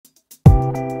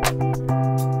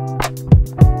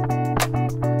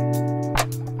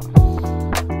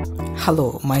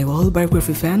Hello, my world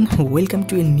biography fan. Welcome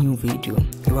to a new video.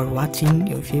 You are watching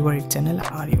your favorite channel,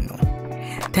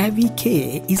 Tabby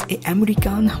Kay is an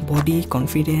American body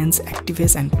confidence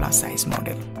activist and plus size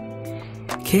model.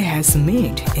 Kay has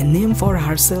made a name for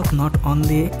herself not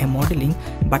only a modeling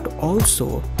but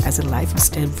also as a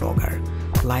lifestyle vlogger,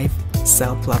 life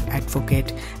self-love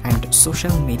advocate, and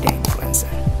social media influencer.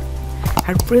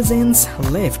 Her presence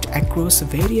left across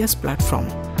various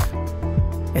platforms,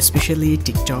 especially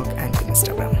TikTok and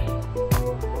Instagram.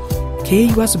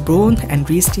 Kay was born and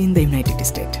raised in the United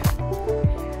States.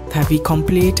 Tabby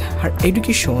completed her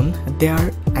education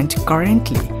there and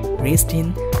currently raised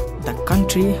in the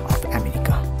country of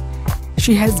America.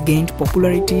 She has gained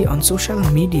popularity on social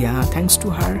media thanks to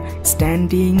her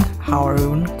standing her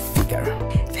own figure.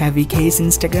 Tabby Kay's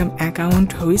Instagram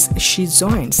account, which she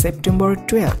joined September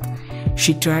 12th,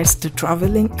 she tries the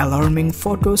traveling, alarming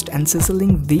photos and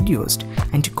sizzling videos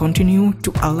and continue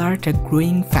to alert a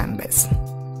growing fan base.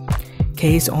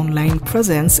 Kay's online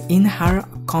presence in her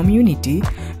community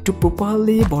to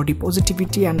properly body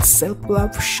positivity and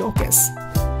self-love showcase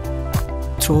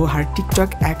through her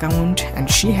TikTok account, and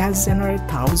she has generated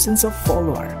thousands of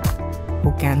followers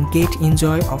who can get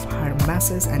enjoy of her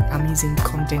messages and amazing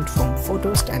content from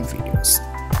photos and videos.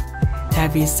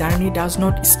 Tabby's journey does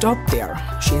not stop there.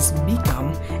 She has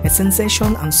become a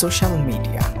sensation on social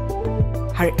media.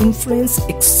 Her influence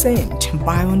extends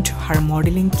beyond her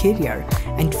modeling career,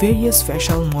 and various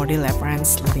facial model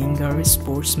appearance, lingerie,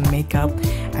 sports, makeup,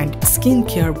 and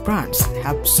skincare brands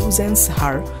have chosen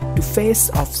her to face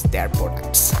off their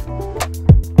products.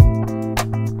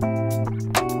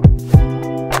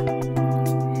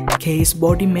 Kay's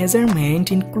body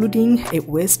measurement, including a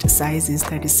waist size is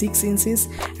 36 inches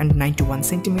and 91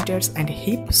 centimeters, and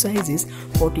hip size is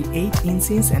 48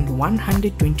 inches and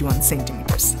 121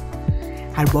 centimeters.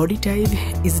 Her body type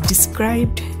is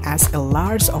described as a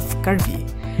large of curvy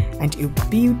and a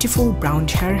beautiful brown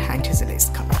hair and hazelnut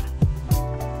color.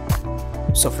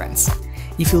 So friends,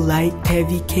 if you like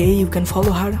Tabby Kay, you can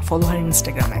follow her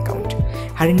Instagram account.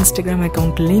 Her Instagram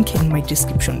account link in my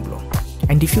description below.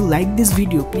 And if you like this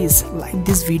video, please like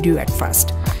this video at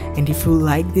first. And if you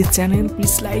like this channel,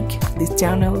 please like these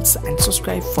channels and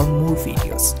subscribe for more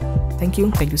videos. Thank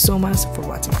you so much for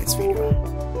watching this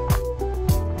video.